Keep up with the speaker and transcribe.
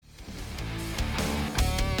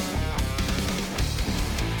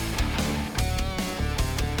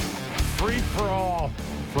Free for all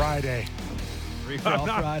Friday. Free for all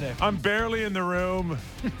Friday. I'm barely in the room.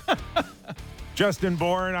 Justin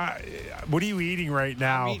Bourne, what are you eating right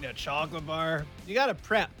now? I'm eating a chocolate bar. You got to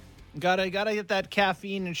prep. Gotta get that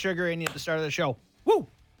caffeine and sugar in you at the start of the show. Woo!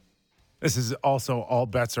 This is also All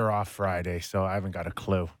Bets Are Off Friday, so I haven't got a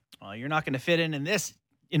clue. Well, you're not going to fit in this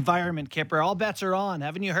environment, Kipper. All bets are on.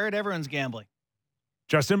 Haven't you heard? Everyone's gambling.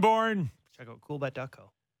 Justin Bourne. Check out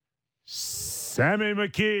coolbet.co. Sammy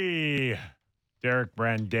McKee. Derek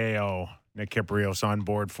Brandeo. Nick Kiprios on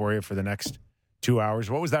board for you for the next 2 hours.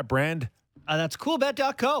 What was that brand? That's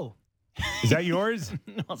coolbet.co. Is that yours?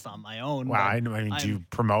 No, it's not my own. Wow, I mean, do you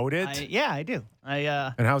promote it? Yeah, I do.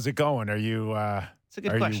 And how's it going? Are you it's a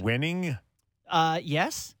good are question. you winning?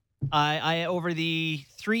 Yes. I over the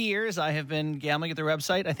 3 years I have been gambling at their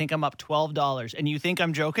website, I think I'm up $12. And you think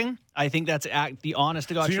I'm joking? I think that's the honest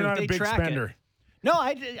to God So truth. you're not They a big track spender. It. No,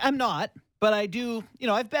 I'm not. But I do,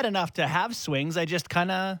 I've bet enough to have swings. I just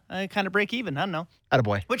kind of break even. I don't know.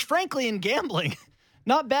 Attaboy. Which, frankly, in gambling,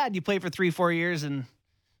 not bad. You play for 3-4 years and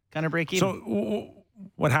kind of break even. So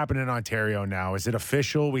what happened in Ontario now? Is it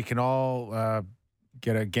official? We can all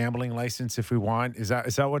get a gambling license if we want. Is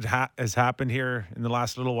that what has happened here in the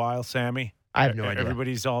last little while, Sammy? I have no idea.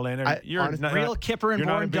 Everybody's all in.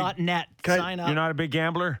 RealKipperandBourne.net. Sign up. You're not a big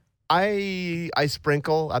gambler? I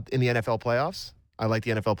sprinkle in the NFL playoffs. I like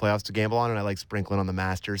the NFL playoffs to gamble on, and I like sprinkling on the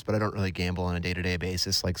Masters, but I don't really gamble on a day-to-day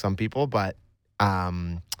basis like some people. But I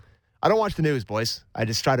don't watch the news, boys. I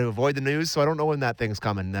just try to avoid the news, so I don't know when that thing's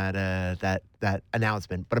coming, that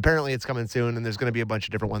announcement. But apparently it's coming soon, and there's going to be a bunch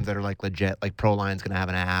of different ones that are like legit. Like ProLine's going to have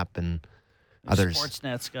an app, and others.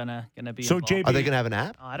 Sportsnet's gonna be So, involved. JB, Are they going to have an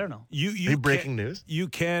app? Oh, I don't know. You Are you breaking news? You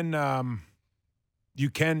can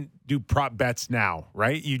do prop bets now,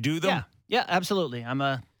 right? You do them? Yeah, absolutely.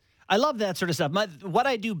 I love that sort of stuff. What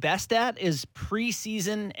I do best at is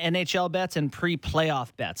preseason NHL bets and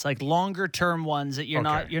pre-playoff bets, like longer term ones that you're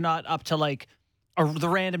not up to like the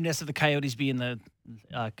randomness of the Coyotes being the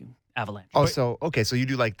Avalanche. Oh, so you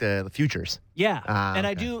do like the futures? Yeah, and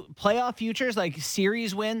I okay. do playoff futures like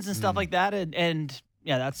series wins and stuff like that, and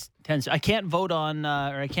yeah, that's tends. I can't vote on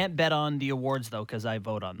or I can't bet on the awards though because I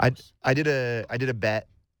vote on those. I did a bet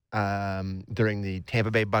during the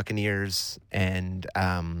Tampa Bay Buccaneers and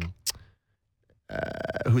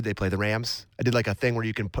who'd they play? The Rams. I did like a thing where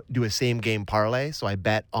you can do a same game parlay. So I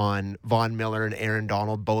bet on Von Miller and Aaron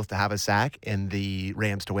Donald both to have a sack and the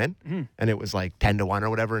Rams to win. Mm-hmm. And it was like 10-1 or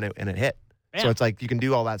whatever, and it hit. Yeah. So it's like you can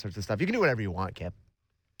do all that sorts of stuff. You can do whatever you want, Kip.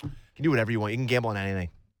 You can do whatever you want. You can gamble on anything.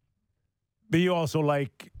 But you also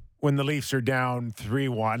like when the Leafs are down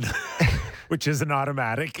 3-1, which is an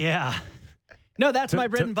automatic. Yeah. No, that's my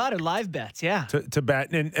bread and butter, live bets, yeah. To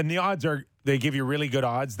bet. And the odds they give you really good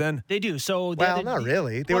odds then? They do. So Not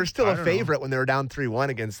really. They were still a favorite when they were down 3-1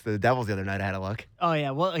 against the Devils the other night. I had a look. Oh, yeah.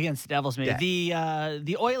 Well, against the Devils, maybe. Yeah.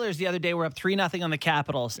 The Oilers the other day were up 3-0 on the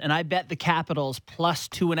Capitals, and I bet the Capitals plus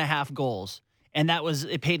 2.5 goals. And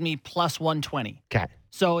it paid me plus 120. Okay.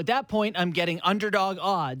 So at that point, I'm getting underdog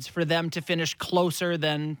odds for them to finish closer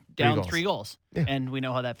than down 3 goals. Yeah. And we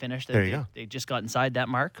know how that finished. There you go. They just got inside that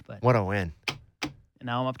mark. But What a win. and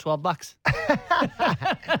now I'm up $12.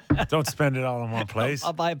 Don't spend it all in one place.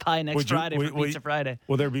 I'll buy a pie next Friday for Pizza Friday.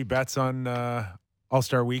 Will there be bets on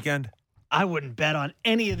All-Star Weekend? I wouldn't bet on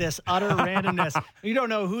any of this utter randomness. You don't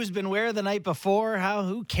know who's been where the night before.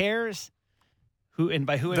 Who cares? And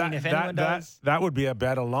by who, I mean if anyone does. That would be a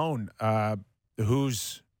bet alone.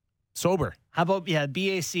 Who's sober? How about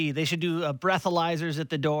BAC? They should do breathalyzers at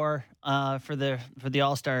the door for the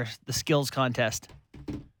All-Star the skills contest.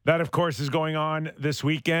 That, of course, is going on this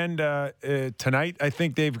weekend. Tonight, I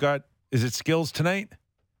think they've got. Is it skills tonight?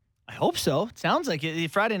 I hope so. It sounds like it.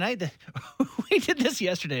 Friday night. We did this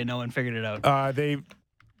yesterday and no one figured it out. They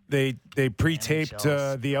pre-taped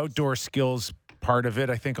the outdoor skills part of it,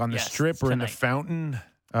 I think, on the strip or in the fountain.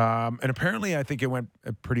 And apparently, I think it went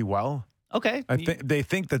pretty well. Okay. They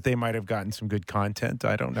think that they might have gotten some good content.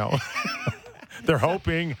 I don't know. They're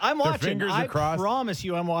hoping. I'm watching. Their fingers are crossed. I promise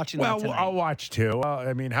you I'm watching that tonight. I'll watch too. Well,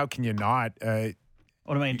 I mean, how can you not? What am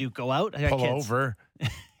I going to do? Go out? I got pull kids. over.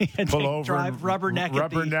 Pull over. Drive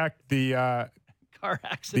rubberneck the car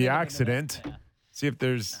accident. The accident. Yeah. See if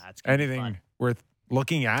there's gonna be anything fun. worth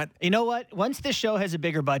looking at. You know what? Once this show has a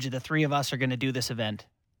bigger budget, the three of us are going to do this event.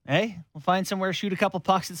 Hey, we'll find somewhere, shoot a couple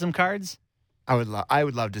pucks at some cards. I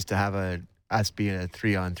would love just to have us be a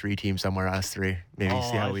 3-on-3 team somewhere, us three. Maybe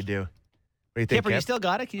see how we do. What do you think, Kipper, you still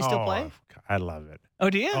got it? Can you still play? I love it. Oh,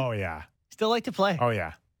 do you? Oh, yeah. Still like to play? Oh,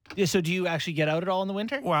 yeah. Yeah, so do you actually get out at all in the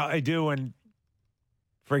winter? Well, I do, and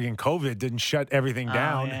friggin' COVID didn't shut everything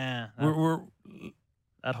down. Yeah. We're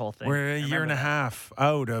that whole thing. We're a year and a half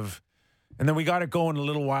out of And then we got it going a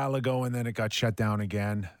little while ago, and then it got shut down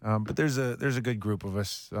again. But there's a good group of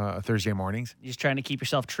us Thursday mornings. You just trying to keep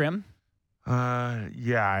yourself trim?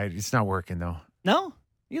 Yeah, it's not working though. No,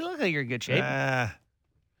 you look like you're in good shape.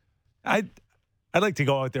 I'd like to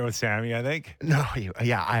go out there with Sammy, I think. No, you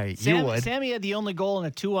would. Sammy had the only goal in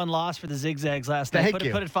a 2-1 loss for the Zigzags last night. Put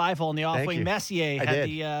it 5-hole in the off-wing. Messier had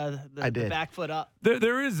the back foot up.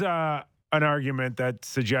 There is an argument that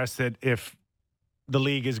suggests that if the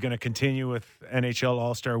league is going to continue with NHL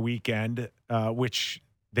All-Star Weekend, which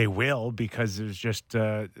they will, because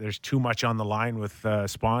there's too much on the line with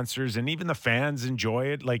sponsors, and even the fans enjoy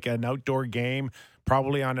it, like an outdoor game,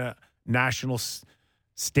 probably on a national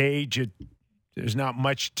stage. There's not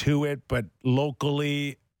much to it, but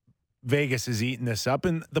locally, Vegas is eating this up,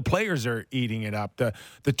 and the players are eating it up.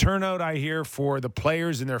 The turnout I hear for the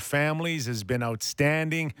players and their families has been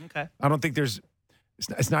outstanding. Okay. I don't think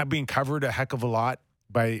it's not being covered a heck of a lot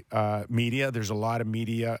by media. There's a lot of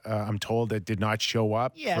media, I'm told, that did not show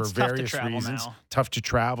up for various reasons. Now. Tough to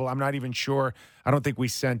travel. I'm not even sure. I don't think we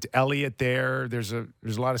sent Elliott there. There's a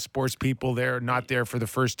lot of sports people there, not there for the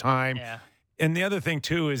first time. Yeah. And the other thing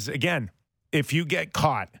too is, again, if you get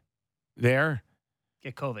caught there,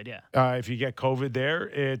 get COVID, yeah. If you get COVID there,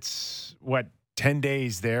 it's 10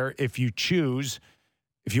 days there. If you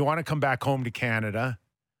want to come back home to Canada,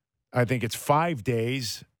 I think it's 5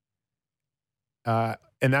 days. And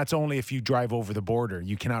that's only if you drive over the border.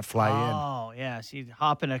 You cannot fly in. Oh, yeah. So you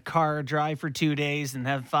hop in a car, drive for 2 days, and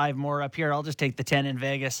have 5 more up here. I'll just take the 10 in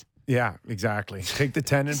Vegas. Yeah, exactly. Take the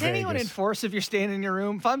 10 in Vegas. Does anyone enforce if you're staying in your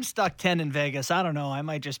room? If I'm stuck 10 in Vegas, I don't know. I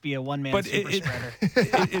might just be a one-man super spreader.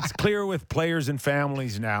 It's clear with players and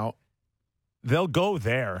families now, they'll go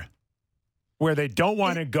there. Where they don't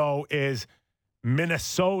want to go is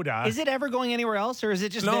Minnesota. Is it ever going anywhere else, or is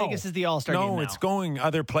it just Vegas is the All-Star game now? No, it's going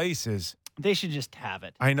other places. They should just have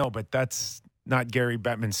it. I know, but that's not Gary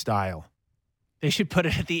Bettman's style. They should put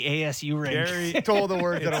it at the ASU ring. Gary told the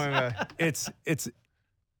words that I'm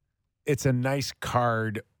It's a nice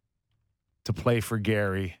card to play for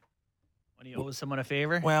Gary. When he owes someone a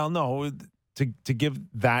favor? Well, no, to give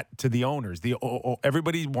that to the owners.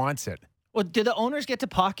 Everybody wants it. Well, do the owners get to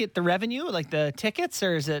pocket the revenue, like the tickets,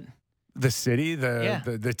 or is it the city,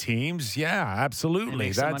 the teams? Yeah, absolutely.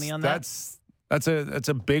 Make some money on that? That's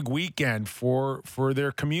a big weekend for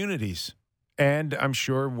their communities, and I'm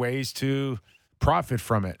sure ways to profit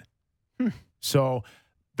from it. So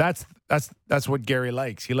that's what Gary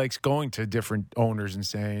likes. He likes going to different owners and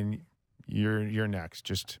saying, "You're next.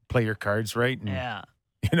 Just play your cards right." And,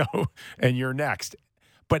 and you're next.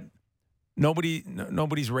 But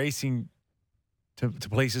nobody's racing to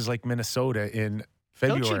places like Minnesota in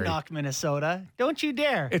February. Don't you knock Minnesota. Don't you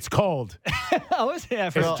dare. It's cold.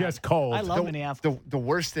 It's just cold. I love Minneapolis. The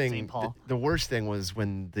worst thing, St. Paul. The worst thing was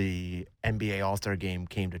when the NBA All-Star Game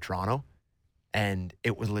came to Toronto, and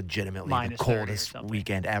it was legitimately the coldest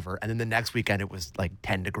weekend ever. And then the next weekend, it was like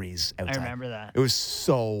 10 degrees outside. I remember that. It was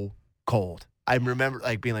so cold. I remember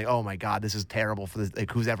being like, "Oh my God, this is terrible for this.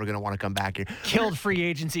 Who's ever going to want to come back here?" Killed free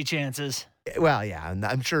agency chances. Well, yeah, and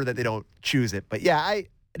I'm sure that they don't choose it, but yeah, I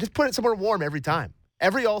just put it somewhere warm every time.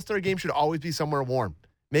 Every All-Star game should always be somewhere warm.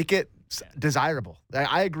 Make it desirable.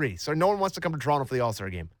 I agree. So no one wants to come to Toronto for the All-Star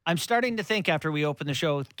game. I'm starting to think, after we open the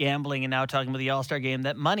show with gambling and now talking about the All-Star game,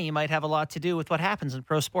 that money might have a lot to do with what happens in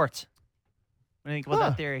pro sports. What do you think about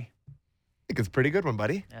that theory? I think it's a pretty good one,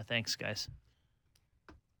 buddy. Yeah, thanks, guys.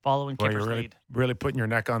 Following Kipper's lead. Really putting your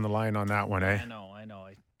neck on the line on that one, eh? I know.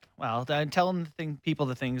 Well, I'm telling people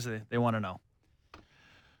the things they want to know.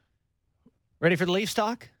 Ready for the Leafs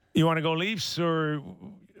talk? You want to go Leafs, or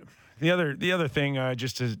the other thing?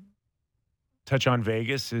 Just to touch on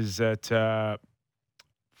Vegas is that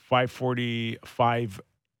 5:45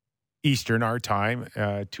 Eastern our time,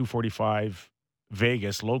 2:45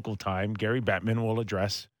 Vegas local time. Gary Bettman will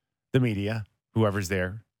address the media, whoever's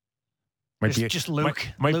there. Just Luke.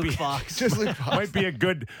 Luke Fox. Just Luke Fox. Might be a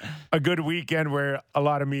good weekend where a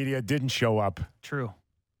lot of media didn't show up. True.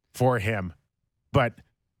 For him, but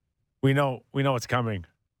we know it's coming.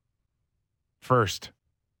 First.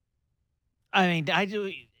 I mean,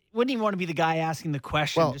 wouldn't even want to be the guy asking the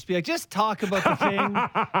question. Well, just be like, just talk about the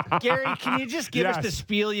thing. Gary, can you just give us the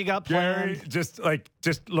spiel you got planned? Gary, just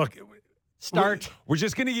look. Start. We're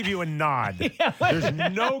just going to give you a nod. There's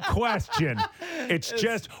no question.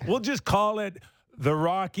 We'll just call it the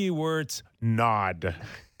Rocky Wirtz nod.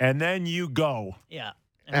 And then you go. Yeah.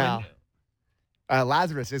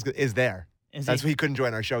 Lazarus is there. That's why he couldn't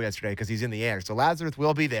join our show yesterday, because he's in the air. So Lazarus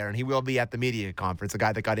will be there, and he will be at the media conference, the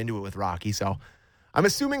guy that got into it with Rocky. So I'm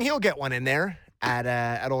assuming he'll get one in there.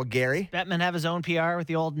 at old Gary. Bettman have his own PR with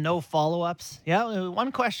the old no follow-ups. Yeah,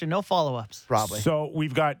 one question, no follow-ups. Probably. So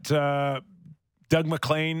we've got Doug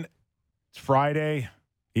MacLean. It's Friday.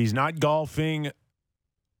 He's not golfing. As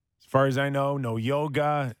far as I know, no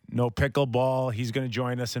yoga, no pickleball. He's going to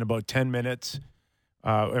join us in about 10 minutes.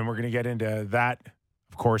 And we're going to get into that,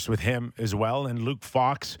 of course, with him as well. And Luke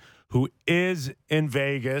Fox, who is in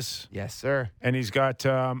Vegas. Yes, sir. And he's got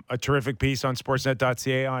a terrific piece on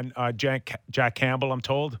sportsnet.ca on Jack Campbell, I'm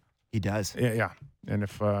told. He does. Yeah. And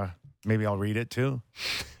if maybe I'll read it too.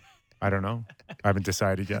 I don't know. I haven't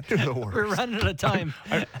decided yet. We're running out of time.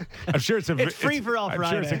 I'm sure it's free for all Friday.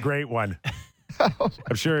 I'm sure it's a great one.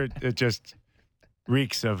 I'm sure it just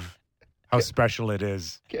reeks of how special it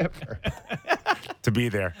is to be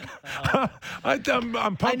there.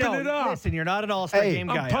 I'm pumping it up. Listen, you're not an all-star game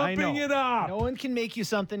guy. I'm pumping it up. No one can make you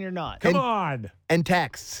something you're not. Come on. And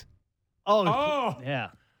texts. Oh. Yeah.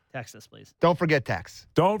 Text us, please. Don't forget texts.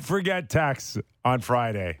 Don't forget texts on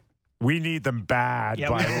Friday. We need them bad. Yeah,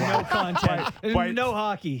 we have no content. No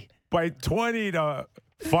hockey. By 20 to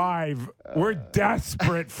 5, we're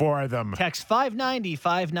desperate for them. Text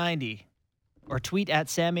 590-590 or tweet at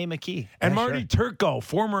Sam A. McKee. And Marty Turco,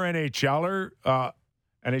 former NHLer,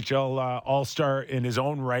 NHL All-Star in his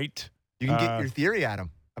own right. You can get your theory at him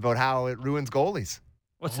about how it ruins goalies.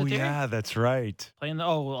 What's the theory? Yeah, that's right. Playing the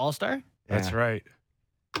All-Star? That's right.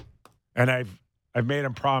 And I've made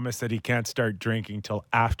him promise that he can't start drinking till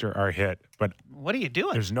after our hit. But what are you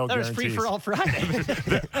doing? There's no guarantees. That was free for all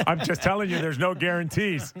Friday. I'm just telling you, there's no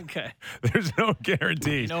guarantees. Okay. There's no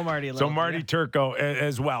guarantees. No Marty. So Marty Turco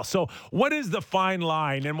as well. So what is the fine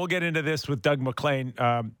line? And we'll get into this with Doug MacLean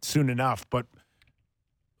soon enough. But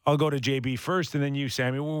I'll go to JB first, and then you,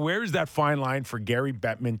 Sammy. Where is that fine line for Gary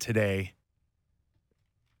Bettman today?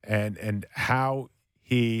 And how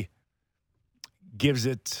he gives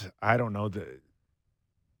it, I don't know, the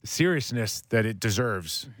seriousness that it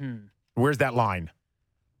deserves. Mm-hmm. Where's that line?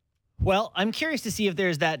 Well, I'm curious to see if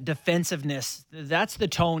there's that defensiveness. That's the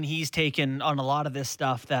tone he's taken on a lot of this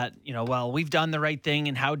stuff that, we've done the right thing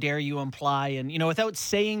and how dare you imply. And, without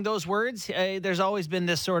saying those words, there's always been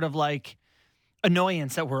this sort of like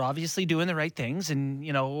annoyance that we're obviously doing the right things. And,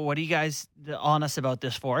 what are you guys on us about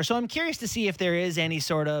this for? So I'm curious to see if there is any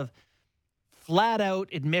sort of flat out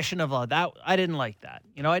admission of that. I didn't like that.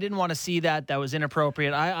 I didn't want to see that. That was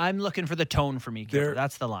inappropriate. I'm looking for the tone for me.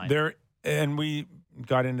 That's the line. And we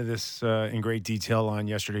got into this in great detail on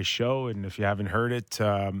yesterday's show. And if you haven't heard it,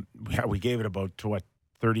 we gave it about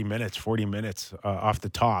 30 minutes, 40 minutes off the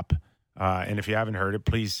top. And if you haven't heard it,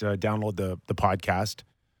 please download the podcast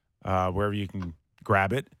wherever you can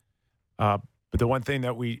grab it. But the one thing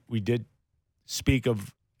that we did speak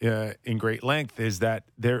of in great length is that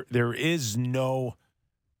there is no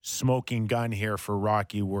smoking gun here for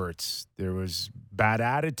Rocky Wirtz. There was bad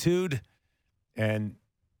attitude and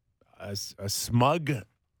a smug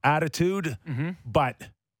attitude, but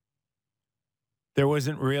there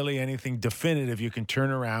wasn't really anything definitive you can turn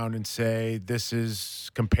around and say this is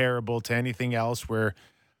comparable to anything else where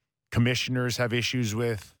commissioners have issues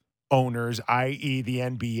with owners, i.e. the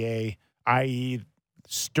NBA, i.e.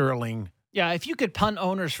 Sterling. Yeah, if you could punt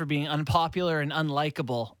owners for being unpopular and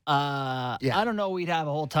unlikable, I don't know we'd have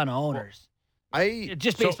a whole ton of owners.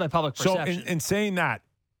 Just based by public perception. So in saying that,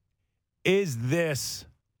 is this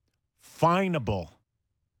finable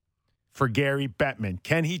for Gary Bettman?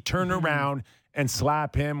 Can he turn around and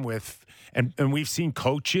slap him with and we've seen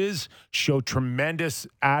coaches show tremendous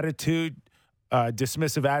attitude,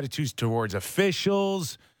 dismissive attitudes towards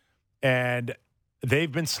officials, and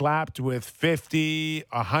they've been slapped with 50,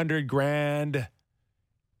 100 grand.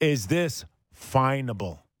 Is this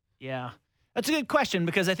finable? Yeah. That's a good question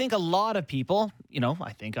because I think a lot of people,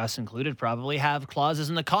 I think us included, probably have clauses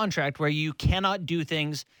in the contract where you cannot do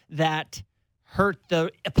things that hurt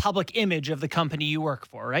the public image of the company you work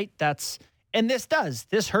for, right? And this does.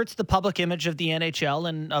 This hurts the public image of the NHL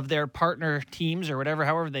and of their partner teams or whatever,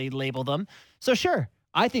 however they label them. So sure,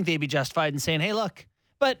 I think they'd be justified in saying, hey, look,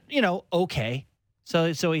 but, okay.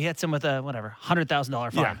 So he hits him with a,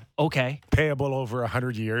 $100,000 fine. Yeah. Okay. Payable over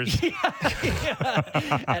 100 years.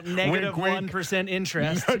 At negative 1%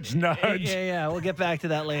 interest. Nudge, nudge. Yeah. We'll get back to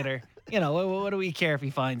that later. What do we care if he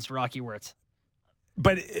finds Rocky Wirtz?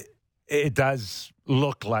 But it does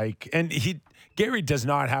look like, and Gary does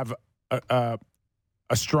not have a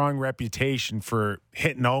strong reputation for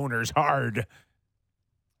hitting owners hard.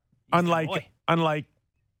 Unlike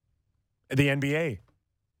the NBA.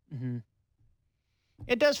 Mm-hmm.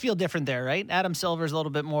 It does feel different there, right? Adam Silver's a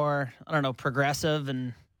little bit more, progressive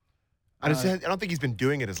and. I don't think he's been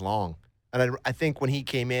doing it as long. And I think when he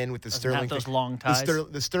came in with the Doesn't Sterling have those thing, long ties.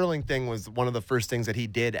 the Sterling thing was one of the first things that he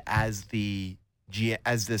did as the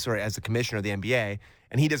commissioner of the NBA,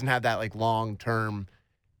 and he doesn't have that like long term,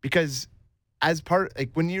 because as part,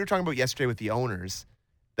 like when you were talking about yesterday with the owners,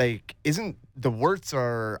 like isn't the Wirtz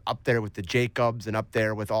are up there with the Jacobs and up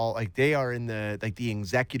there with all, like they are in the like the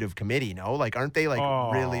executive committee, no? Like aren't they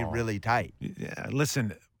like really, really tight? Yeah,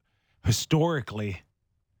 listen, historically,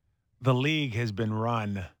 the league has been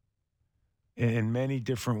run in many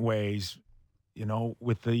different ways, you know,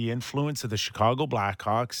 with the influence of the Chicago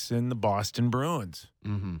Blackhawks and the Boston Bruins.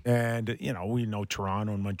 Mm-hmm. And, you know, we know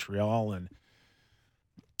Toronto and Montreal and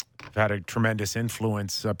have had a tremendous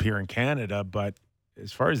influence up here in Canada. But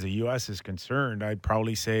as far as the U.S. is concerned, I'd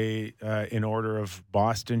probably say in order of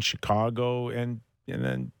Boston, Chicago, and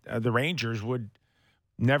then the Rangers would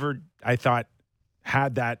never, I thought,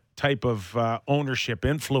 had that type of ownership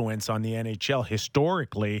influence on the NHL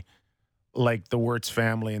historically, like the Wirtz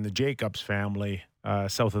family and the Jacobs family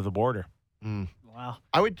south of the border. Mm. Wow.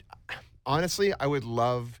 I would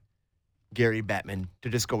love Gary Bettman to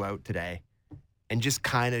just go out today and just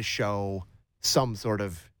kind of show some sort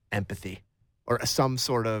of empathy or some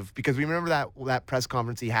sort of, because we remember that press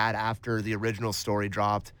conference he had after the original story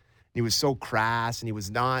dropped. He was so crass and he was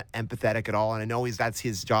not empathetic at all. And I know that's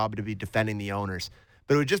his job to be defending the owners,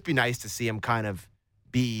 but it would just be nice to see him kind of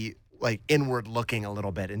be like inward looking a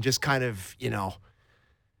little bit and just kind of, you know,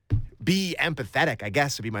 be empathetic, I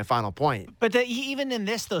guess, would be my final point. But even in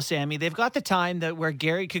this, though, Sammy, they've got the time that where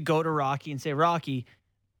Gary could go to Rocky and say, Rocky,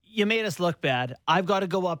 you made us look bad. I've got to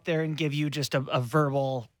go up there and give you just a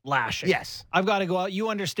verbal lashing. Yes. I've got to go out. You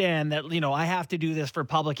understand that, you know, I have to do this for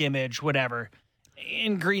public image, whatever.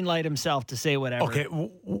 And greenlight himself to say whatever. Okay,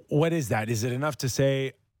 what is that? Is it enough to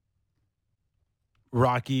say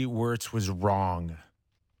Rocky Wirtz was wrong?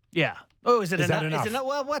 Yeah. Oh, is it Is enough? that enough? Is it enough?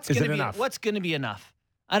 Well, what's Is going to it be enough? what's going to be enough?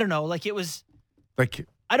 I don't know. Like it was. Like,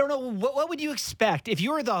 I don't know. What would you expect if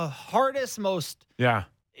you were the hardest, most? yeah.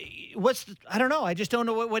 I don't know. I just don't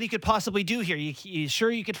know what he could possibly do here. You sure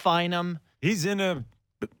you could fine him? He's in a.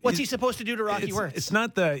 What's he supposed to do to Rocky Wirtz? It's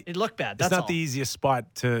not the. It looked bad. That's it's not all. the easiest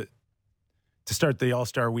spot to start the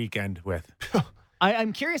All-Star weekend with.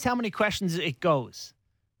 I'm curious how many questions it goes.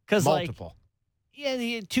 Because Multiple.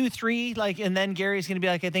 Yeah, 2, 3, like, and then Gary's going to be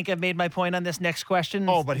like, I think I've made my point on this next question.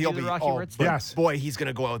 Oh, but he'll Do the be. Rocky Oh, Wirtz but thing. Yes. boy, he's going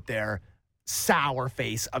to go out there sour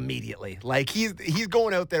face immediately. Like he's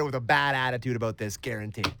going out there with a bad attitude about this,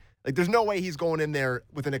 guaranteed. Like there's no way he's going in there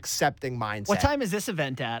with an accepting mindset. What time is this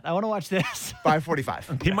event at? I want to watch this.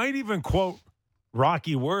 5:45. He might even quote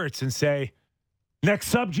Rocky Wirtz and say, "Next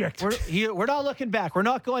subject." We're not looking back. We're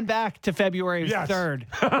not going back to February Yes. 3rd.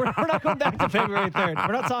 We're not going back to February 3rd.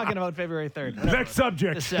 We're not talking about February 3rd. No, Next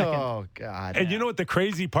subject. the second. Oh God. And you know what the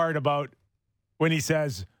crazy part about when he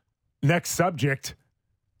says next subject,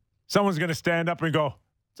 someone's going to stand up and go,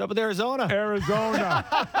 What's up with Arizona?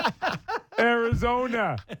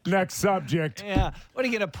 Arizona. Next subject. Yeah. What are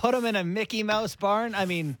you going to put him in a Mickey Mouse barn? I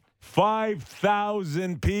mean,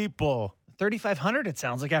 5,000 people. 3,500, it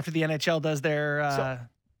sounds like, after the NHL does their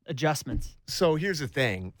adjustments. So here's the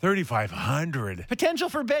thing. 3,500. Potential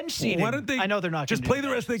for bench seating. Why don't they? I know they're not just gonna play do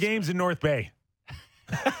the rest of the games in North Bay.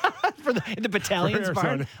 for the battalion's For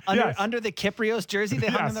barn Arizona. under the Kiprios jersey they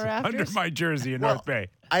hung in the rafters. under my jersey in Well, North Bay.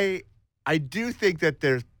 I do think that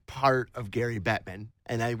there's part of Gary Bettman,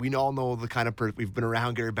 and we all know the kind of person, we've been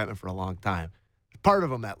around Gary Bettman for a long time. Part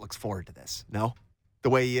of him that looks forward to this, no? The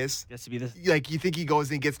way he is. Gets to be the Like, you think he goes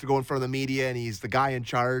and he gets to go in front of the media and he's the guy in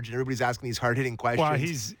charge and everybody's asking these hard-hitting questions. Well,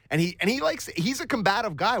 he's a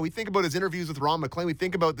combative guy. We think about his interviews with Ron McLean. We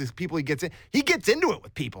think about these people he gets into it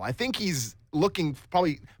with people. I think he's looking,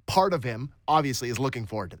 probably part of him, obviously, is looking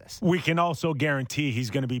forward to this. We can also guarantee he's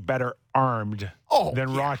going to be better armed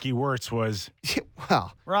than Rocky Wirtz was.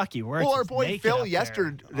 Well, Rocky Wirtz. our is boy naked Phil up there.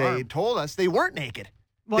 yesterday Armed. told us they weren't naked.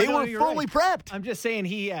 Well, they no, were you're fully right. prepped. I'm just saying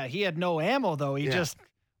he had no ammo though. He just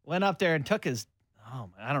went up there and took his. Oh,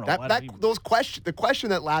 I don't know. The question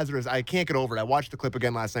that Lazarus, I can't get over it. I watched the clip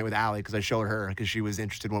again last night with Allie because I showed her because she was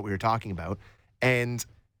interested in what we were talking about, and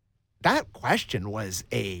that question was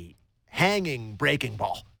a hanging breaking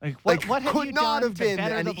ball. What have could you not done have to been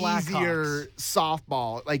better an the Blackhawks? easier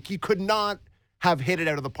softball. Like he could not have hit it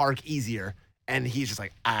out of the park easier. And he's just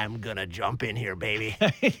like, I'm gonna jump in here, baby.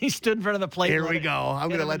 He stood in front of the plate. Here we go. I'm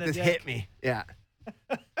hit gonna him let in the this dick. hit me. Yeah.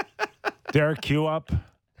 Derek, cue up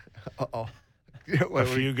Uh-oh. a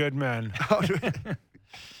few good men.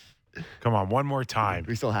 Come on, one more time.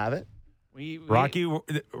 We still have it? We Rocky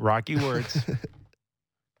Wirtz.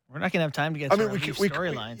 We're not going to have time to get to our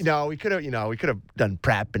storylines. We could have done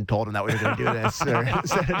prep and told him that we were going to do this. Or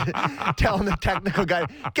telling the technical guy,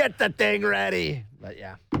 get the thing ready. But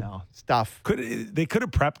yeah, no, stuff. They could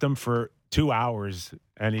have prepped him for 2 hours,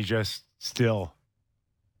 and he just still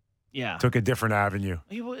took a different avenue.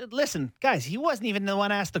 Listen, guys, he wasn't even the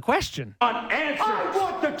one asked the question. Unanswered. I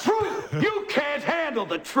want the truth. You can't handle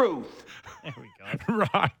the truth. There we go.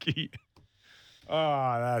 Rocky.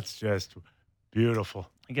 Oh, that's just beautiful.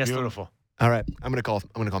 I guess beautiful. All right, I'm gonna call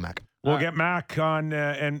Mac. We'll get Mac on,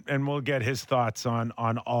 and we'll get his thoughts on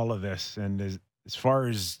all of this. And as far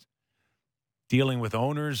as dealing with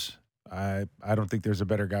owners, I don't think there's a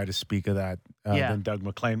better guy to speak of that than Doug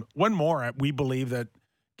MacLean. One more, we believe that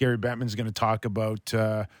Gary Bettman's going to talk about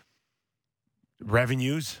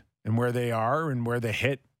revenues and where they are and where the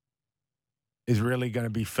hit is really going to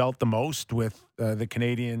be felt the most with the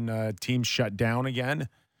Canadian team shut down again.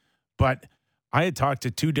 But I had talked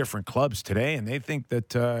to 2 different clubs today, and they think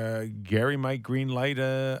that Gary might greenlight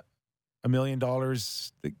 $1 million.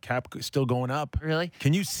 The cap still going up. Really?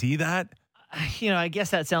 Can you see that? I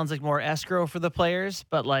guess that sounds like more escrow for the players,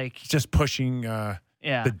 but just pushing the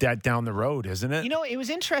debt down the road, isn't it? It was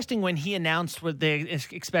interesting when he announced what the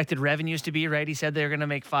expected revenues to be, right? He said they were going to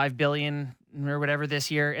make $5 billion or whatever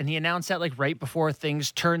this year, and he announced that right before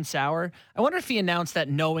things turned sour. I wonder if he announced that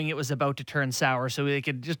knowing it was about to turn sour so they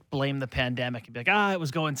could just blame the pandemic and be like, it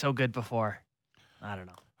was going so good before. I don't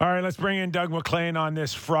know. All right, let's bring in Doug MacLean on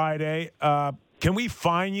this Friday. Can we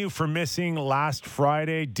fine you for missing last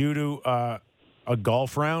Friday due to a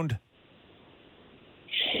golf round?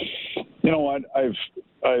 You know what? I've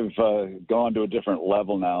gone to a different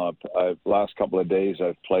level now. Last couple of days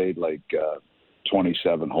I've played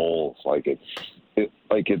 27 holes. I've got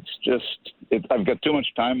too much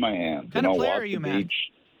time in my hands. What kind of player are you, Matt?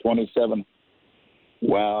 27.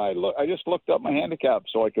 Well, I just looked up my handicap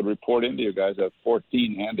so I could report into you guys. I have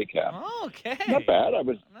 14 handicap. Oh, okay. Not bad. I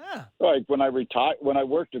was when I retired. When I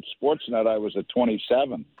worked at Sportsnet, I was at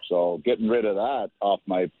 27. So getting rid of that off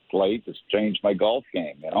my plate has changed my golf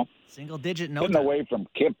game. Single digit. Getting away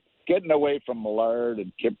from Millard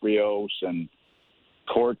and Kiprios and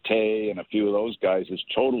Corte and a few of those guys has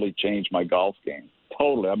totally changed my golf game.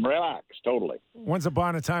 Totally. I'm relaxed. Totally. Once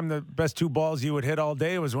upon a time, the best 2 balls you would hit all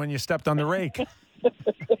day was when you stepped on the rake.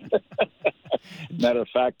 Matter of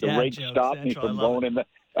fact, the rake stopped me from going in the.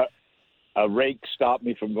 A rake stopped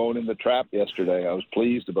me from going in the trap yesterday. I was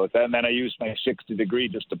pleased about that, and then I used my 60 degree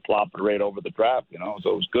just to plop it right over the trap.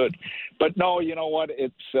 So it was good. But no, you know what?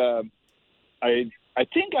 It's. I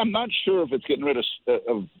think I'm not sure if it's getting rid of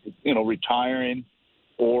retiring,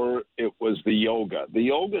 or it was the yoga. The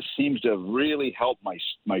yoga seems to have really helped my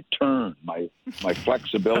turn, my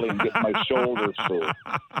flexibility, and get my shoulders through.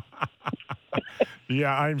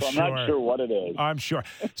 Yeah, I'm sure. I'm not sure what it is. I'm sure.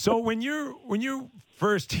 So when you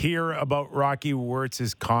first hear about Rocky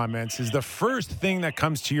Wirtz's comments, is the first thing that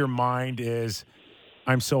comes to your mind is,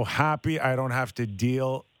 I'm so happy I don't have to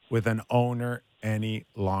deal with an owner any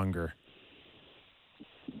longer?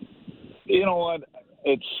 You know what?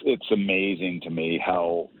 It's amazing to me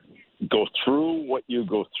how go through what you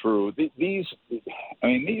go through. These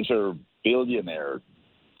are billionaire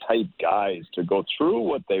type guys to go through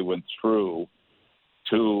what they went through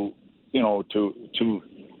to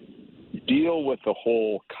deal with the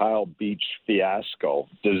whole Kyle Beach fiasco,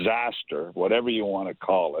 disaster, whatever you want to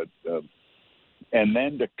call it, and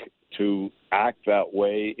then to act that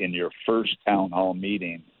way in your first town hall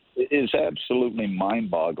meeting is absolutely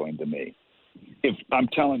mind-boggling to me. If I'm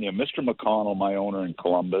telling you, Mr. McConnell, my owner in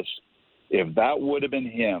Columbus, if that would have been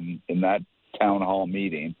him in that town hall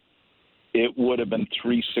meeting, it would have been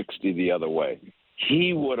 360 the other way.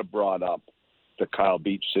 He would have brought up the Kyle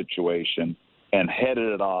Beach situation and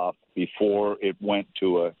headed it off before it went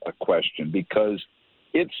to a question, because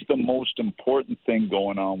it's the most important thing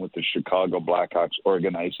going on with the Chicago Blackhawks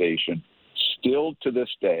organization still to this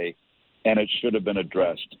day, and it should have been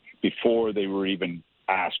addressed before they were even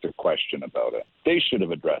asked a question about it. They should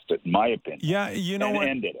have addressed it, in my opinion. Yeah, you know what?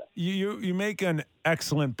 Ended it. You make an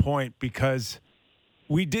excellent point, because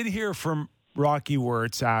we did hear from Rocky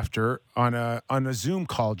Wirtz after on a Zoom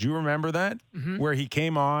call. Do you remember that? Mm-hmm. Where he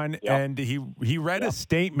came on and he read a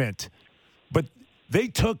statement, but they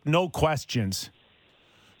took no questions.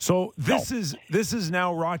 So this is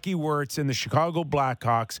now Rocky Wirtz and the Chicago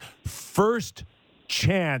Blackhawks' first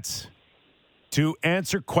chance to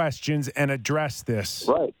answer questions and address this.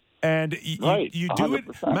 Right. And you do it,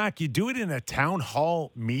 100%. Mac, you do it in a town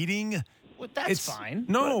hall meeting. Well, that's fine.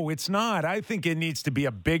 No, it's not. I think it needs to be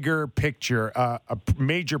a bigger picture, a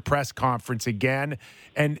major press conference again.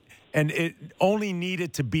 And and it only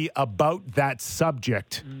needed to be about that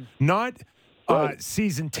subject, not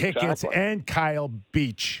season tickets and Kyle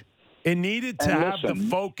Beach. It needed to have the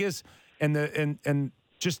focus and and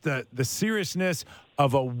just the seriousness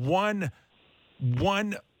of a one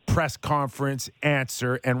press conference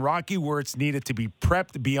answer, and Rocky Wirtz needed to be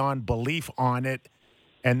prepped beyond belief on it,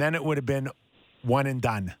 and then it would have been one and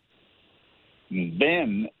done.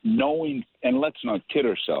 Then knowing, and let's not kid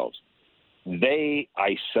ourselves,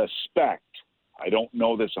 I suspect, I don't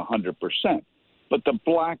know this 100%, but the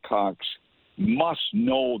Blackhawks must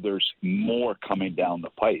know there's more coming down the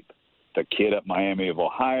pipe. The kid at Miami of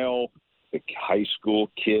Ohio, the high school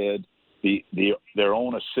kid, their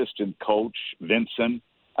own assistant coach, Vincent.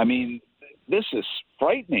 I mean, this is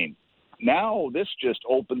frightening. Now this just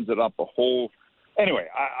opens it up a whole. Anyway,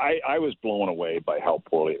 I was blown away by how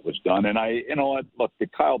poorly it was done. And look, the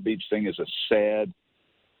Kyle Beach thing is a sad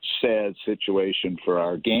situation for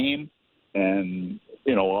our game. And,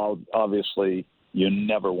 obviously you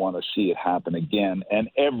never want to see it happen again. And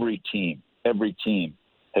every team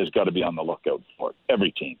has got to be on the lookout for it.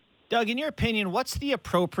 Every team. Doug, in your opinion, what's the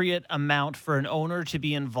appropriate amount for an owner to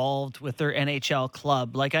be involved with their NHL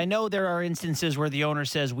club? Like, I know there are instances where the owner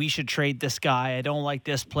says, we should trade this guy. I don't like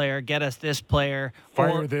this player. Get us this player.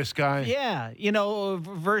 Fire this guy. Yeah.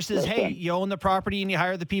 Versus, hey, you own the property and you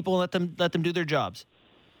hire the people and let them do their jobs.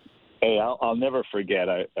 Hey, I'll never forget.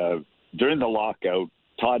 During the lockout,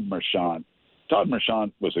 Todd Marchand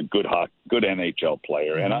was a good NHL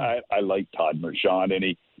player. And I liked Todd Marchand, and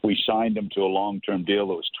we signed him to a long-term deal.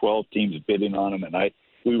 There was 12 teams bidding on him, and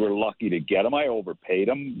we were lucky to get him. I overpaid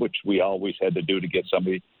him, which we always had to do to get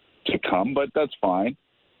somebody to come, but that's fine.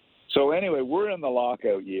 So anyway, we're in the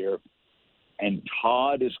lockout year, and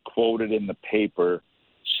Todd is quoted in the paper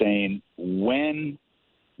saying, when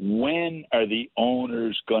are the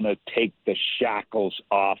owners going to take the shackles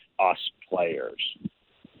off us players?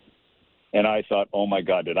 And I thought, oh my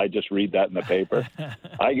God, did I just read that in the paper?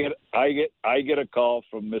 I get a call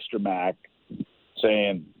from Mr. Mack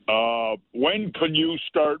saying, when can you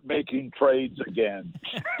start making trades again?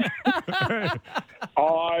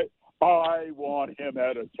 I want him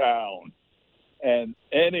out of town. And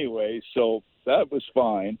anyway, so that was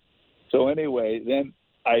fine. So anyway, then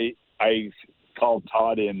I called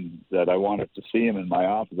Todd in that I wanted to see him in my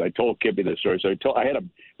office. I told Kippy the story. So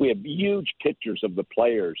we had huge pictures of the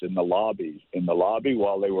players in the lobby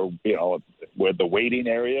while they were, with the waiting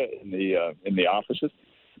area in the offices.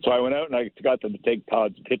 So I went out and I got them to take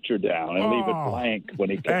Todd's picture down and leave it blank when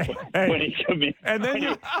he come in. And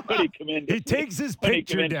then he takes his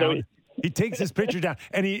picture down. He takes his picture down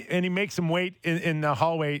and he makes him wait in the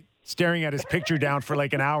hallway, staring at his picture down for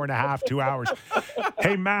like an hour and a half, 2 hours.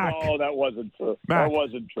 Hey, Mac. Oh, that wasn't true. Mac, that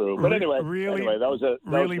wasn't true. But anyway, that was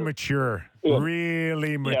mature.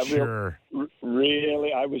 Really mature.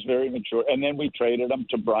 Really, I was very mature. And then we traded him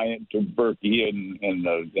to Berkey in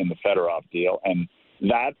the Fedorov deal, and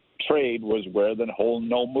that trade was where the whole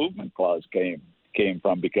no movement clause came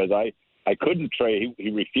from, because I couldn't trade.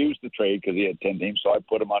 He refused to trade because he had 10 teams, so I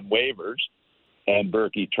put him on waivers, and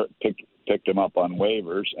Berkey picked him up on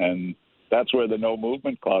waivers, and that's where the no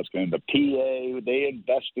movement clause came. The PA, they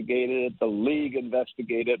investigated it. The league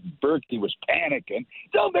investigated it. Berkey was panicking.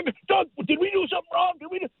 Doug, did we do something wrong?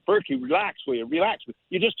 Berkey, relax, will you? Relax.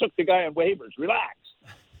 You just took the guy on waivers. Relax.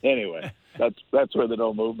 Anyway, that's where the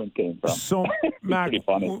no movement came from. So, Mac,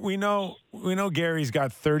 we know Gary's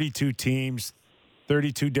got 32 teams,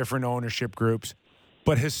 32 different ownership groups.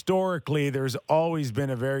 But historically, there's always been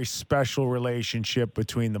a very special relationship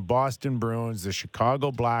between the Boston Bruins, the Chicago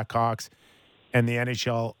Blackhawks, and the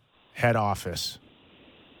NHL head office.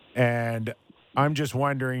 And I'm just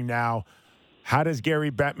wondering now, how does Gary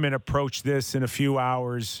Bettman approach this in a few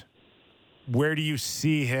hours? Where do you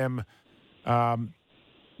see him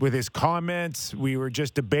with his comments? We were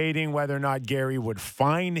just debating whether or not Gary would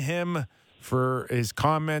fine him for his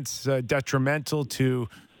comments detrimental to,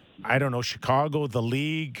 I don't know, Chicago, the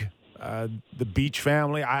league, the Beach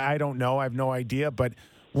family. I don't know. I have no idea. But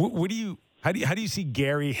how do you see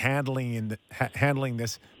Gary handling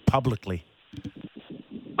this publicly?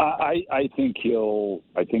 I think he'll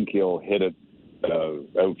hit it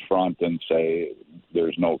out front and say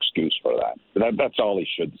there's no excuse for that. That's all he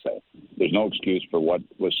should say. There's no excuse for what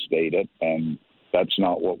was stated, and that's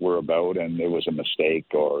not what we're about. And it was a mistake,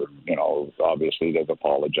 or obviously they've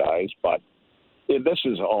apologized, but. This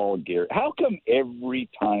is all Gary. How come every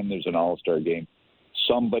time there's an All-Star game,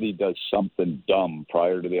 somebody does something dumb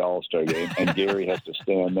prior to the All-Star game, and Gary has to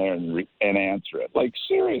stand there and answer it? Like,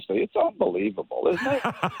 seriously, it's unbelievable, isn't it?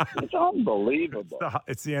 It's unbelievable.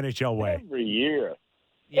 It's the NHL way. Every year.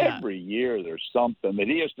 Yeah. Every year there's something that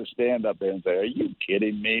he has to stand up there and say, "Are you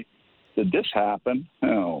kidding me? Did this happen?"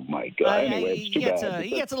 Oh my God! Anyway, it's too bad.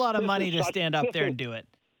 He gets a lot of money to stand up there and do it.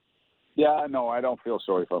 Yeah, no, I don't feel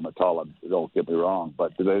sorry for him at all. Don't get me wrong,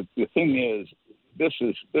 but the thing is, this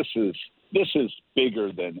is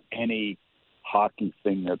bigger than any hockey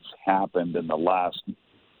thing that's happened in the last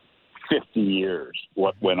 50 years.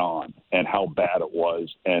 What went on and how bad it was,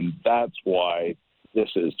 and that's why this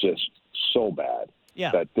is just so bad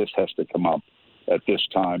that this has to come up at this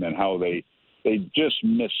time, and how they just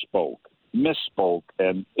misspoke,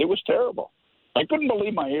 and it was terrible. I couldn't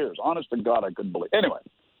believe my ears. Honest to God, I couldn't believe. Anyway,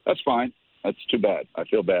 that's fine. That's too bad. I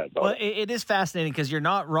feel bad about Well, it. it is fascinating because you're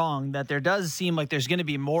not wrong that there does seem like there's going to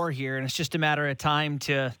be more here, and it's just a matter of time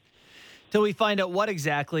till we find out what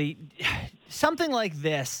exactly. Something like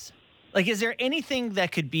this. Like, is there anything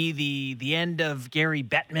that could be the end of Gary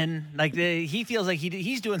Bettman? Like, he feels like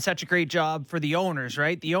he's doing such a great job for the owners,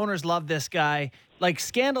 right? The owners love this guy. Like,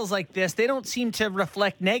 scandals like this, they don't seem to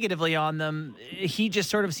reflect negatively on them. He just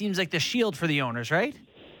sort of seems like the shield for the owners, right?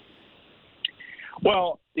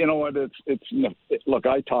 Well, you know what? Look.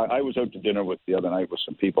 I was out to dinner the other night with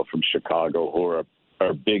some people from Chicago who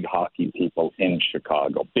are big hockey people in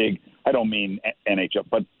Chicago. Big. I don't mean NHL,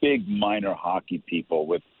 but big minor hockey people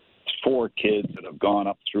with 4 kids that have gone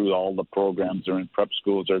up through all the programs. They're in prep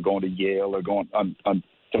schools. They're going to Yale. They're going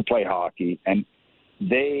to play hockey, and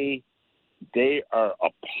they are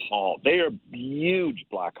appalled. They are huge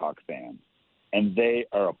Blackhawk fans, and they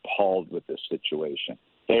are appalled with this situation.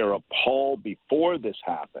 They are appalled before this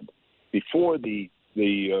happened, before the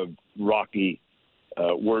Rocky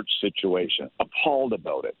Wirtz situation, appalled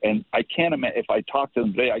about it. And I can't imagine, if I talk to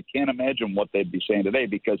them today, I can't imagine what they'd be saying today,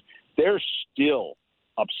 because they're still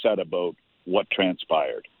upset about what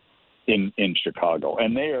transpired in Chicago.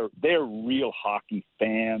 And they're real hockey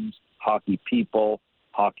fans, hockey people,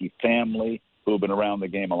 hockey family who have been around the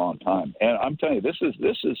game a long time. And I'm telling you, this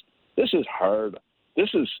is hard. This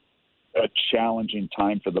is a challenging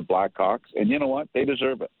time for the Blackhawks, and you know what? They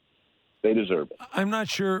deserve it. They deserve it. I'm not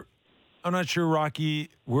sure Rocky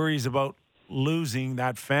worries about losing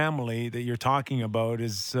that family that you're talking about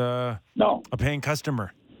is a paying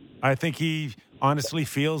customer. I think he honestly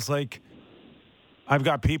feels like I've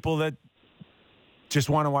got people that just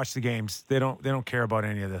want to watch the games. They don't care about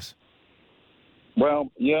any of this.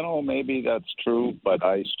 Well, maybe that's true, but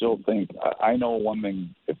I still think I know one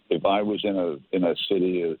thing. If I was in a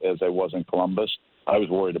city as I was in Columbus, I was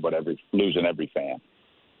worried about losing every fan.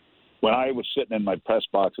 When I was sitting in my press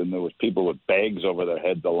box and there was people with bags over their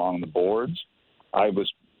heads along the boards, I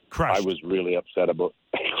was crushed. I was really upset about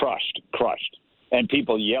crushed, and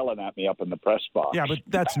people yelling at me up in the press box. Yeah, but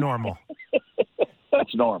that's normal.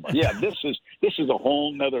 That's normal. Yeah, this is a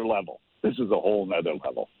whole nother level. This is a whole nother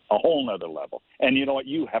level. And you know what?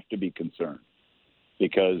 You have to be concerned,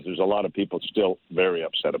 because there's a lot of people still very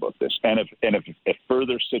upset about this. And if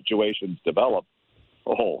further situations develop,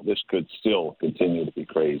 this could still continue to be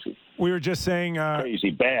crazy. We were just saying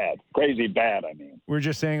crazy bad. I mean, we were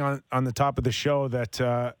just saying on the top of the show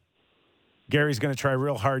that Gary's going to try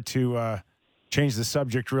real hard to change the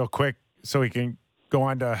subject real quick so he can go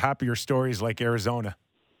on to happier stories like Arizona.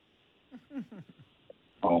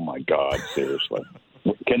 Oh, my God, seriously.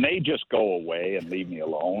 Can they just go away and leave me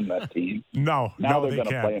alone, that team? No, now no, they're going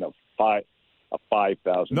to play in a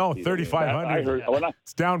 5,000. No, 3,500.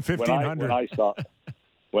 It's down 1,500.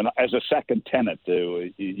 As a second tenant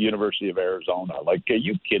to University of Arizona, like, are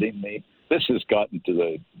you kidding me? This has gotten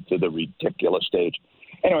to the ridiculous stage.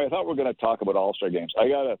 Anyway, I thought we were going to talk about All-Star games.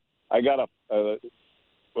 When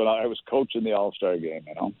I was coaching the All-Star game,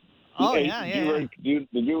 Oh, hey, yeah. Do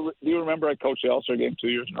you remember I coached the All-Star game 2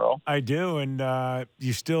 years in a row? I do, and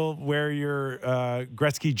you still wear your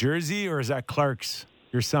Gretzky jersey, or is that Clark's,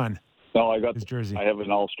 your son? No, I got his jersey. I have an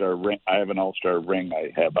All-Star ring. I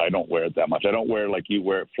don't wear it that much. I don't wear like you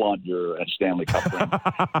wear, flaunt your Stanley Cup ring,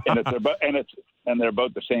 and they're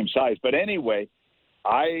about the same size. But anyway,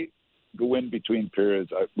 I go in between periods.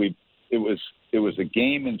 It was a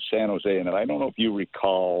game in San Jose, and I don't know if you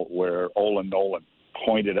recall where Olin Nolan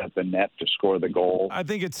pointed at the net to score the goal. I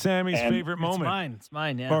think it's Sammy's favorite moment. It's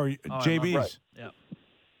mine, yeah. Or JB's. Right.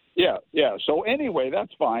 Yeah. So anyway,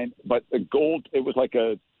 that's fine. But the goal, it was like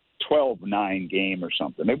a 12-9 game or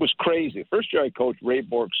something. It was crazy. First year I coached, Ray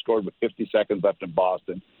Bork scored with 50 seconds left in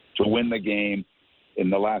Boston to win the game in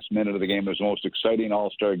the last minute of the game. It was the most exciting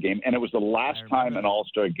All-Star game. And it was the last time an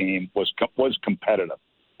All-Star game was competitive.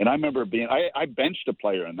 And I remember I benched a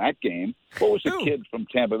player in that game. What was the kid from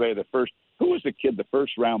Tampa Bay, the first who was the kid, the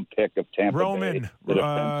first round pick of Tampa Roman.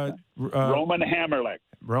 Bay? Roman Hammerlick.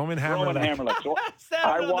 Roman Hammerlick. So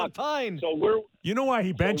I walked. Pine. So we're. You know why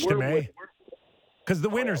he benched him, eh? Because the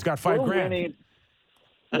winner's got $5,000.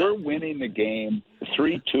 We're winning the game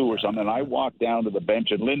 3-2 or something. I walked down to the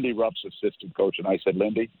bench, and Lindy Ruff's assistant coach, and I said,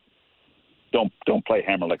 Lindy, don't play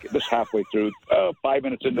Hammerlick. This halfway through, 5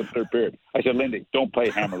 minutes into the third period. I said, Lindy, don't play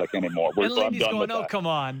Hammerlick anymore. And Lindy's going, oh, come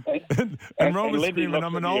on. And Roman's screaming,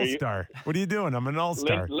 I'm an all-star. What are you doing? I'm an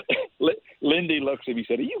all-star. Lindy looks at me and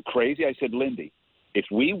said, are you crazy? I said, Lindy, if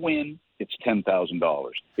we win, it's $10,000.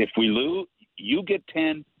 If we lose, you get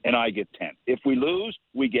 10 and I get 10. If we lose,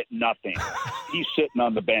 we get nothing. He's sitting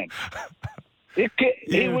on the bench.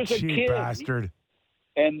 He was a kid. Bastard.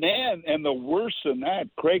 And the worse than that,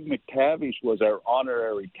 Craig McTavish was our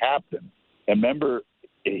honorary captain. And remember,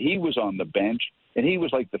 he was on the bench, and he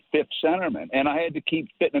was like the fifth centerman. And I had to keep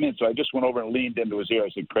fitting him in, so I just went over and leaned into his ear. I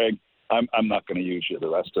said, Craig, I'm not going to use you the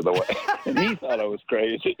rest of the way. And he thought I was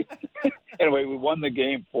crazy. Anyway, we won the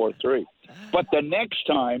game 4-3. But the next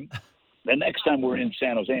time we're in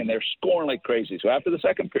San Jose, and they're scoring like crazy. So after the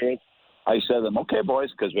second period, I said to them, okay,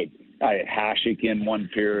 boys, because I had Hasek in one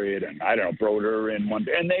period, and I don't know, Broder in one,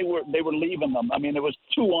 and they were leaving them. I mean, it was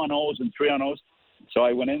 2-on-0s and 3-on-0s. So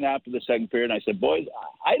I went in after the second period, and I said, boys,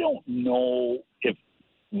 I don't know if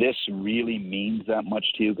this really means that much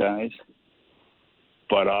to you guys,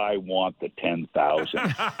 but I want the 10,000.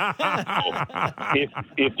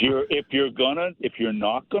 if you're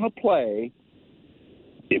not gonna play.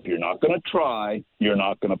 If you're not going to try, you're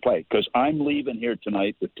not going to play. Because I'm leaving here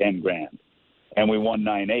tonight with $10,000, and we won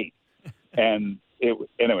 9-8. And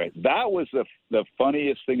anyway, that was the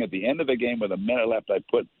funniest thing. At the end of the game, with a minute left, I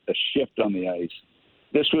put a shift on the ice.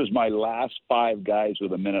 This was my last 5 guys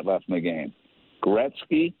with a minute left in the game: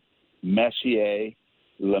 Gretzky, Messier,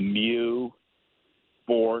 Lemieux,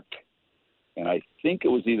 Bourque, and I think it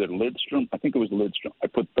was either Lidstrom. I think it was Lidstrom. I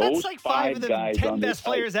put those That's like 5 of the guys 10 on best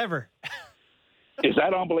players ever. Is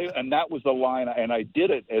that unbelievable? And that was the line, and I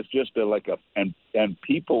did it as just and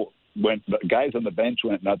people went, the guys on the bench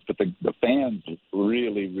went nuts, but the fans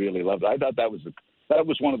really, really loved it. I thought that was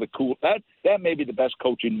one of the cool, that may be the best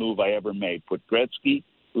coaching move I ever made. Put Gretzky,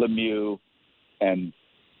 Lemieux, and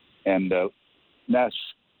Ness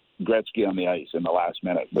Gretzky on the ice in the last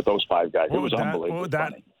minute with those 5 guys. It was unbelievable. What would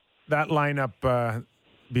that lineup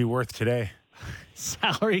be worth today?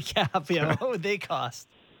 Salary cap, yeah. What would they cost?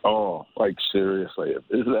 Oh, like seriously,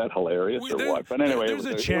 isn't that hilarious or what? But anyway, it was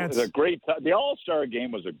a great time. The All-Star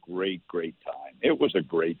game was a great, great time. It was a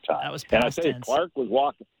great time. That was and I past tell you, tense. Clark was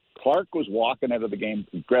walking out of the game.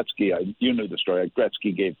 Gretzky, you knew the story.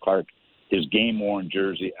 Gretzky gave Clark his game-worn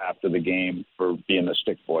jersey after the game for being a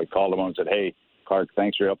stick boy. Called him on and said, hey, Clark,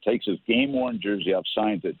 thanks for your help. Takes his game-worn jersey off,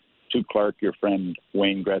 signs it to Clark, your friend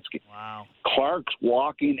Wayne Gretzky. Wow. Clark's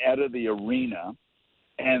walking out of the arena.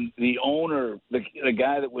 And the owner, the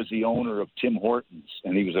guy that was the owner of Tim Hortons,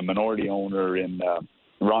 and he was a minority owner in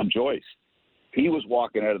Ron Joyce, he was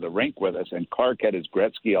walking out of the rink with us, and Clark had his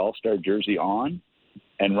Gretzky All-Star jersey on,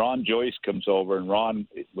 and Ron Joyce comes over, and Ron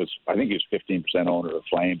was, I think he was 15% owner of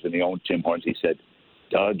Flames, and he owned Tim Hortons. He said,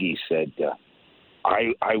 Doug, he said,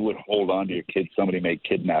 I would hold on to your kid. Somebody may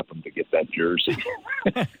kidnap him to get that jersey.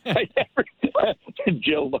 And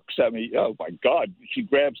Jill looks at me, oh, my God. She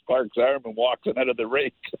grabs Clark's arm and walks him out of the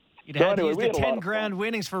rink. You'd have to use the $10,000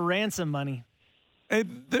 winnings for ransom money.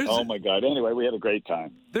 Oh, my God. Anyway, we had a great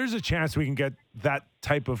time. There's a chance we can get that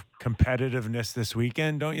type of competitiveness this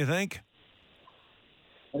weekend, don't you think?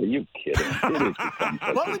 Are you kidding?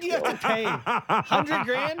 What would you have to pay?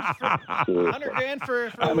 $100,000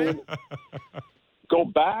 for a win? Go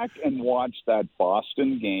back and watch that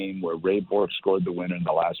Boston game where Ray Bourque scored the winner in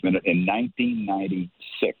the last minute in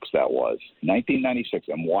 1996. That was 1996,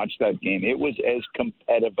 and watch that game. It was as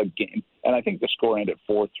competitive a game, and I think the score ended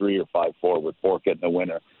 4-3 or 5-4 with Bourque getting the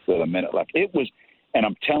winner with a minute left. It was, and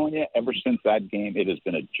I'm telling you, ever since that game, it has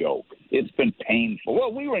been a joke. It's been painful.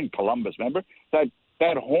 Well, we were in Columbus, remember? That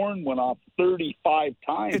horn went off 35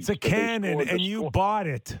 times. It's a cannon, and you bought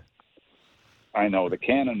it. I know. The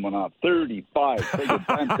cannon went off 35 times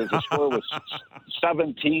because the score was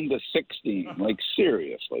 17-16. Like,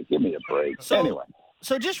 seriously, give me a break. Anyway.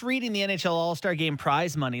 So just reading the NHL All-Star Game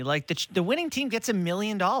prize money, like the winning team gets $1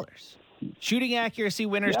 million. Shooting accuracy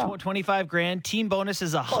winners, $25,000. Team bonus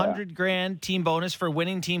is $100,000. Team bonus for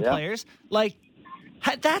winning team players. Like,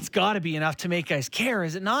 that's got to be enough to make guys care,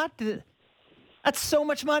 is it not? That's so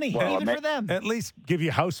much money, even for them. At least give you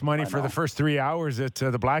house money for the first 3 hours at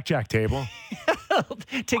the blackjack table.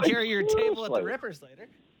 Take care of your table at the Rippers later.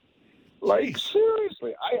 Like, Jeez.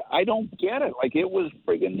 seriously, I don't get it. Like, it was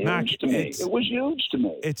friggin' huge Mac, to me. It was huge to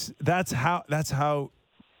me. That's how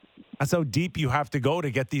deep you have to go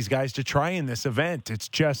to get these guys to try in this event. It's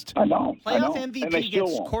just I know. I know. Playoff And they MVP still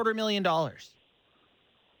gets won't. $250,000.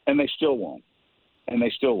 And they still won't. And they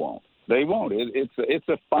still won't. They won't. It's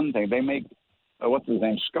a fun thing. They make what's his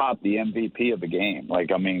name, Scott, the MVP of the game.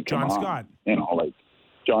 Like, I mean, come John on. Scott. You know, like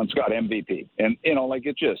John Scott MVP, and you know, like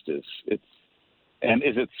it just is. It's and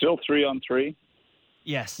is it still 3-on-3?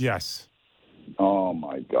 Yes. yes. Oh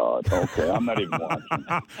my God. Okay, I'm not even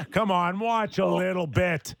watching. Come on, watch a little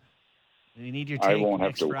bit. We need your I take won't have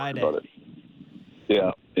next to Friday. worry about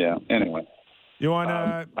it. Yeah. Anyway. You want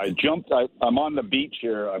to? I jumped. I'm on the beach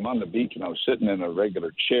here. I'm on the beach, and I was sitting in a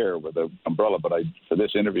regular chair with an umbrella. But for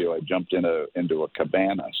this interview, I jumped into a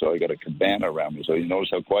cabana. So I got a cabana around me. So you notice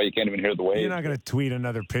how quiet you can't even hear the waves. You're not going to tweet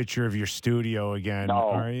another picture of your studio again, No.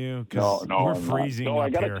 are you? 'Cause No, we're I'm not. freezing No, I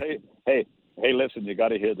up gotta here. tell you. Hey, listen, you got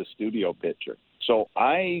to hear the studio picture. So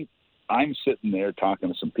I'm sitting there talking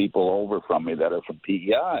to some people over from me that are from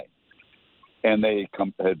PEI, and they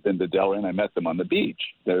had been to Delray, and I met them on the beach.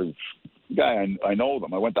 They're guy I know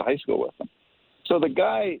them. I went to high school with them. So the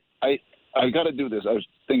guy, I got to do this. I was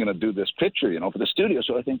thinking of do this picture, for the studio.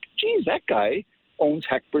 So I think, geez, that guy owns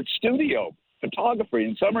Heckford Studio Photography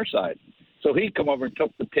in Summerside. So he come over and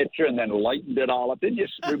took the picture and then lightened it all up. Didn't you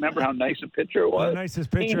remember how nice a picture it was? The nicest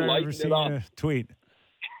picture I've ever seen in a tweet.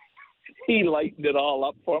 He lightened it all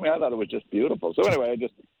up for me. I thought it was just beautiful. So anyway, I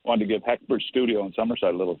just wanted to give Heckford Studio in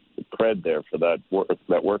Summerside a little cred there for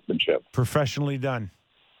that workmanship. Professionally done.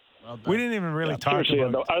 Well done. We didn't even really talk Seriously,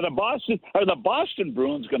 about. are the Boston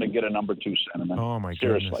Bruins going to get a number 2 centerman? Oh my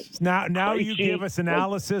Seriously. goodness! Now you Krejci, give us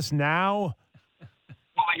analysis. Now,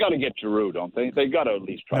 Well, they got to get Giroux, don't they? They got to at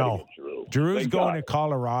least try to get Giroux. Giroux's They going got to it.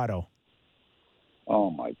 Colorado.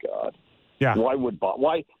 Oh my God! Yeah.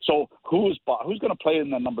 Why? So who's going to play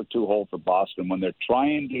in the number 2 hole for Boston when they're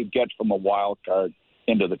trying to get from a wild card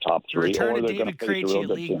into the top 3, Return or to they're going David to play Krejci Giroux? at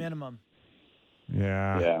league minimum.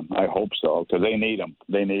 Yeah. Yeah, I hope so because they need him.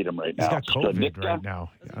 They need him right He's now. got COVID Studnicka? right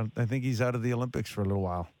now. I think he's out of the Olympics for a little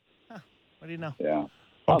while. What do you know? Yeah.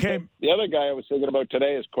 Okay. The other guy I was thinking about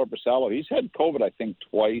today is Corpusalo. He's had COVID, I think,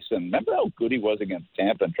 twice. And remember how good he was against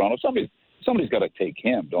Tampa and Toronto? Somebody's got to take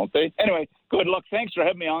him, don't they? Anyway, good luck. Thanks for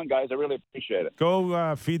having me on, guys. I really appreciate it.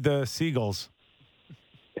 Go feed the seagulls.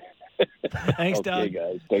 Thanks, Okay, Doug.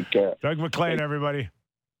 guys. Take care. Doug McLean, everybody.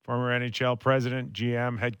 Former NHL president,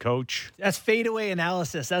 GM, head coach. That's fadeaway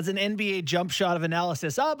analysis. That's an NBA jump shot of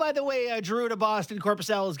analysis. Oh, by the way, Giroux to Boston.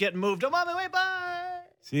 Corpusalo is getting moved. I'm on my way. Bye.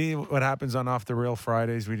 See what happens on Off the Rail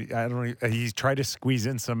Fridays. He's tried to squeeze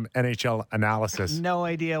in some NHL analysis. No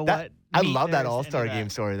idea what. I meat love there that is All-Star into that. game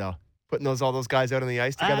story, though. Putting all those guys out on the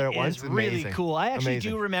ice together That at once is is really amazing. cool. I actually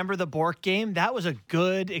Amazing. do remember the Bork game. That was a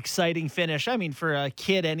good, exciting finish. I mean, for a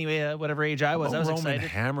kid anyway, whatever age I was, I was Roman excited.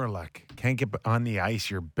 Hammerluck can't get on the ice.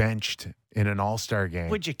 You're benched in an All-Star game.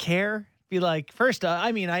 Would you care? Be like, first,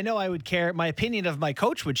 I know I would care. My opinion of my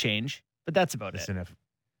coach would change, but that's about Listen, it. if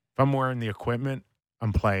I'm wearing the equipment,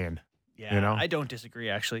 I'm playing, Yeah, I don't disagree,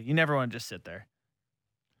 actually. You never want to just sit there.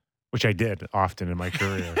 which I did often in my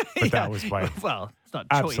career. But Yeah. that was by Well, it's not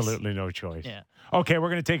choice. absolutely no choice. Yeah. Okay, we're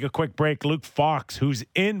going to take a quick break. Luke Fox, who's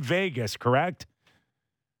in Vegas, correct?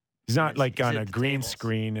 He's not like He's on at a the green tables.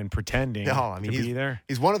 screen and pretending No, I mean, to be there.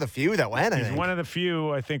 He's one of the few that went, I He's think. one of the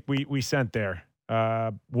few I think we sent there.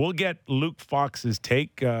 We'll get Luke Fox's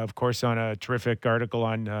take, of course, on a terrific article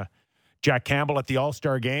on Jack Campbell at the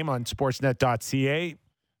All-Star Game on sportsnet.ca.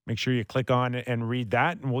 Make sure you click on it and read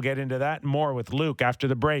that, and we'll get into that and more with Luke after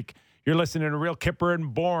the break. You're listening to Real Kipper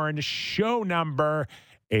and Bourne, show number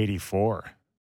 84.